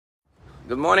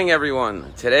Good morning,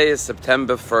 everyone. Today is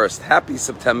September 1st. Happy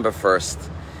September 1st.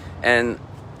 And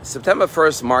September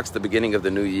 1st marks the beginning of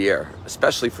the new year,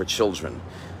 especially for children.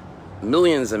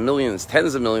 Millions and millions,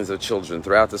 tens of millions of children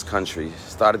throughout this country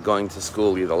started going to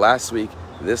school either last week,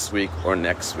 this week, or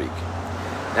next week.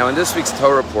 Now, in this week's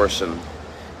Torah portion,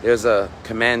 there's a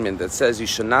commandment that says you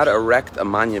should not erect a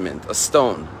monument, a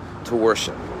stone, to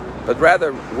worship, but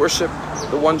rather worship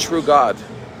the one true God.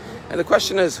 And the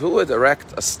question is, who would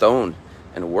erect a stone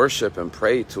and worship and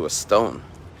pray to a stone?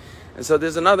 And so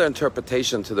there's another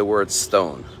interpretation to the word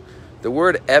stone. The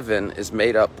word Evan is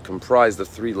comprised of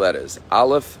three letters,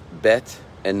 Aleph, Bet,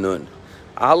 and Nun.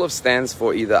 Aleph stands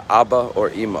for either Abba or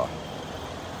Ima.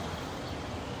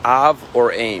 Av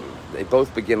or Aim. They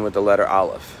both begin with the letter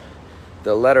Aleph.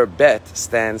 The letter Bet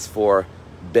stands for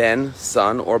Ben,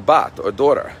 son, or Bat, or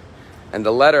daughter. And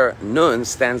the letter Nun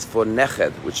stands for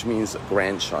Neched, which means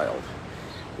grandchild.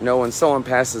 You know, when someone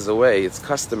passes away, it's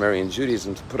customary in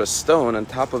Judaism to put a stone on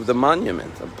top of the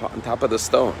monument, on top of the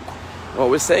stone. And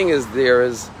what we're saying is there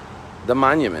is the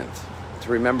monument to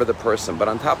remember the person, but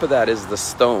on top of that is the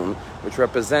stone, which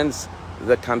represents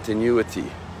the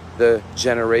continuity, the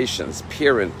generations,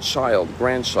 parent, child,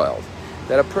 grandchild.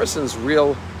 That a person's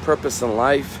real purpose in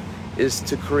life is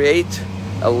to create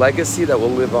a legacy that will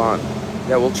live on,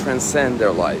 that will transcend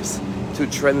their lives, to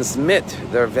transmit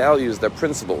their values, their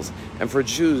principles, and for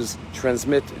Jews,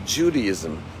 transmit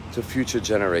Judaism to future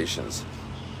generations.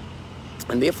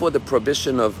 And therefore, the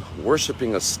prohibition of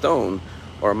worshiping a stone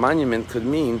or a monument could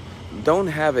mean don't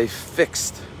have a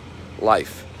fixed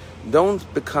life.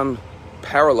 Don't become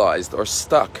paralyzed or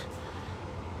stuck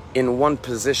in one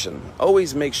position.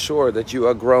 Always make sure that you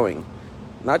are growing,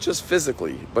 not just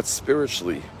physically, but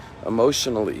spiritually,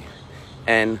 emotionally,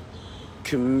 and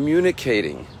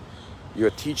communicating your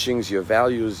teachings, your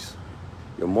values,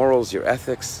 your morals, your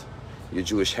ethics, your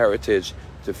Jewish heritage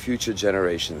to future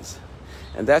generations.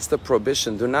 And that's the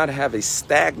prohibition. Do not have a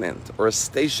stagnant or a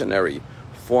stationary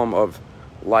form of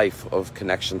life, of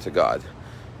connection to God.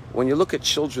 When you look at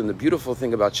children, the beautiful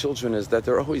thing about children is that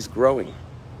they're always growing.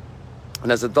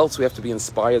 And as adults, we have to be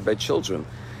inspired by children.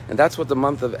 And that's what the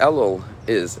month of Elul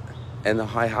is, and the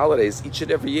high holidays each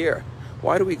and every year.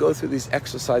 Why do we go through these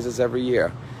exercises every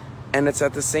year? And it's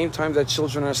at the same time that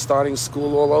children are starting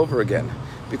school all over again,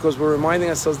 because we're reminding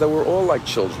ourselves that we're all like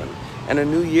children. And a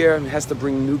new year has to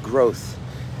bring new growth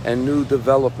and new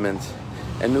development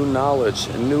and new knowledge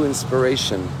and new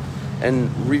inspiration and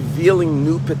revealing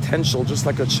new potential, just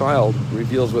like a child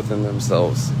reveals within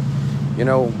themselves. You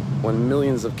know, when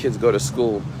millions of kids go to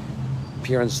school,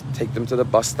 parents take them to the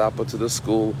bus stop or to the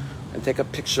school and take a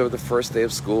picture of the first day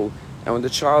of school. And when the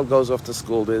child goes off to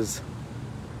school, there's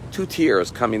two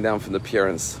tears coming down from the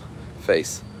parent's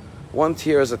face. One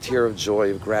tear is a tear of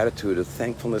joy, of gratitude, of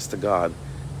thankfulness to God.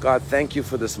 God, thank you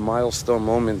for this milestone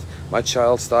moment. My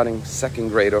child starting second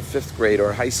grade or fifth grade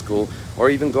or high school or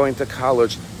even going to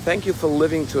college. Thank you for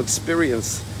living to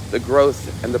experience the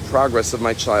growth and the progress of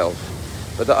my child.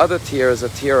 But the other tear is a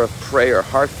tear of prayer,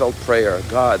 heartfelt prayer.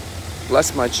 God,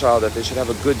 bless my child that they should have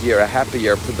a good year, a happy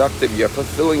year, productive year,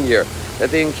 fulfilling year, that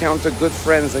they encounter good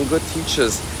friends and good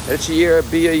teachers, that each year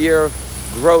be a year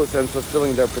of growth and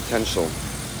fulfilling their potential.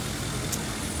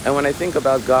 And when I think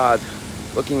about God,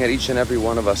 looking at each and every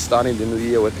one of us, starting the new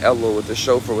year with Elul, with the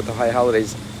shofar, with the high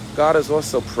holidays, God is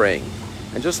also praying.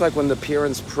 And just like when the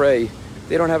parents pray,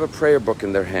 they don't have a prayer book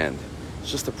in their hand.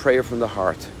 It's just a prayer from the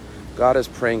heart. God is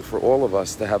praying for all of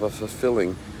us to have a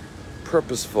fulfilling,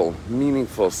 purposeful,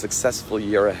 meaningful, successful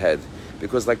year ahead.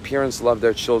 Because like parents love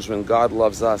their children, God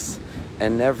loves us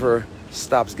and never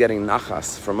stops getting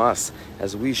nachas from us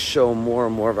as we show more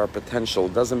and more of our potential.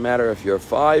 It doesn't matter if you're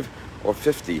 5 or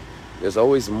 50, there's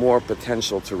always more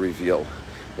potential to reveal.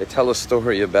 They tell a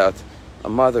story about a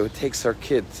mother who takes her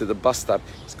kid to the bus stop.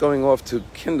 He's going off to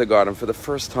kindergarten for the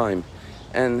first time.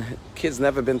 And kid's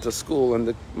never been to school, and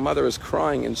the mother is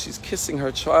crying, and she's kissing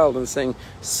her child and saying,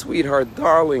 sweetheart,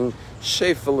 darling,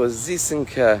 shefela,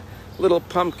 zisinke, little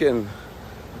pumpkin,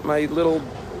 my little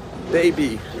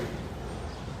baby,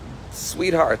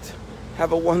 sweetheart,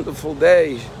 have a wonderful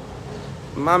day.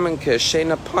 Mamenke,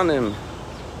 Scheiner panim,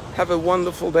 have a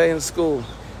wonderful day in school.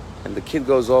 And the kid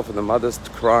goes off, and the mother's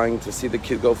crying to see the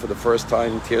kid go for the first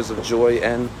time, tears of joy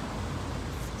and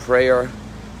prayer.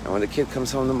 And when the kid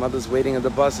comes home, the mother's waiting at the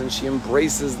bus, and she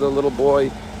embraces the little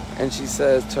boy, and she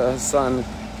says to her son,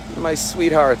 my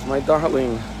sweetheart, my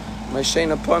darling, my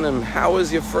Scheiner panim, how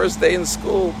was your first day in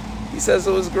school? He says,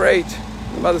 it was great.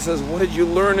 The mother says, what did you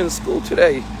learn in school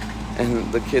today?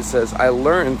 And the kid says, I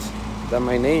learned that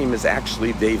my name is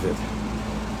actually David.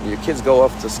 When your kids go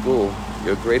off to school,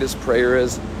 your greatest prayer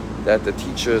is, that the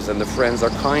teachers and the friends are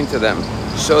kind to them.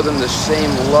 Show them the same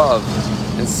love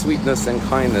and sweetness and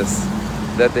kindness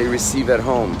that they receive at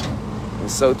home. And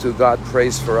so too, God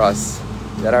prays for us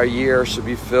that our year should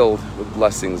be filled with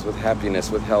blessings, with happiness,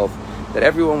 with health, that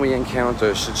everyone we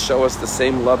encounter should show us the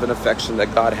same love and affection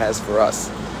that God has for us.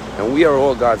 And we are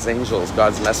all God's angels,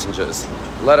 God's messengers.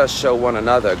 Let us show one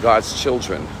another, God's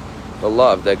children, the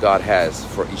love that God has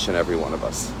for each and every one of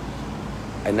us.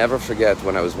 I never forget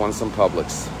when I was once in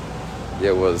Publix,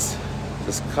 there was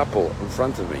this couple in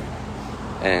front of me,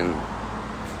 and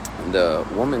the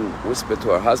woman whispered to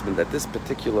her husband that this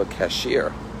particular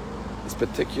cashier, this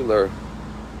particular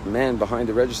man behind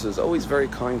the register, is always very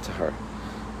kind to her.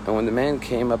 And when the man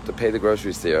came up to pay the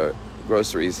groceries,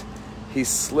 he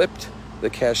slipped the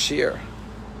cashier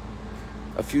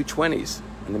a few 20s.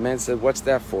 And the man said, "What's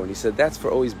that for?" And he said, "That's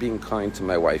for always being kind to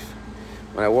my wife."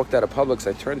 When I walked out of Publix,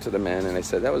 I turned to the man and I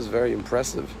said, "That was very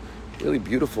impressive. Really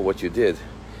beautiful what you did."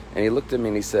 And he looked at me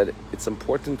and he said, "It's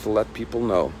important to let people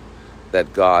know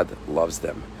that God loves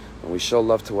them. When we show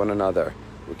love to one another,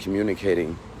 we're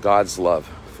communicating God's love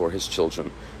for his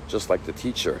children, just like the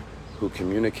teacher who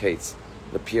communicates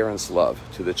the parent's love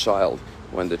to the child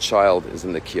when the child is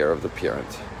in the care of the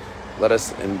parent." Let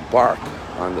us embark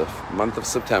on the month of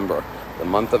September, the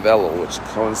month of Elul, which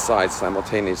coincides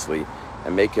simultaneously,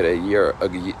 and make it a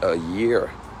year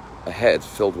ahead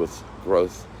filled with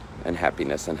growth and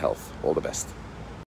happiness and health. All the best.